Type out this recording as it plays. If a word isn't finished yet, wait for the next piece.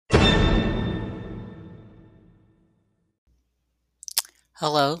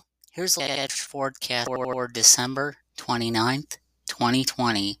Hello, here's the latest forecast for December 29th,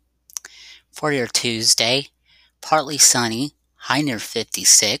 2020. For your Tuesday, partly sunny, high near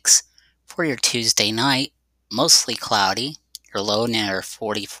 56. For your Tuesday night, mostly cloudy, your low near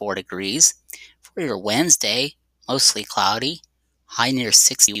 44 degrees. For your Wednesday, mostly cloudy, high near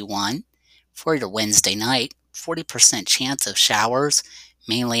 61. For your Wednesday night, 40% chance of showers,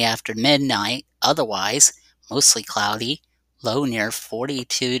 mainly after midnight, otherwise mostly cloudy, low near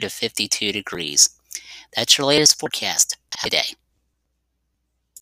 42 to 52 degrees. That's your latest forecast. Have a good day.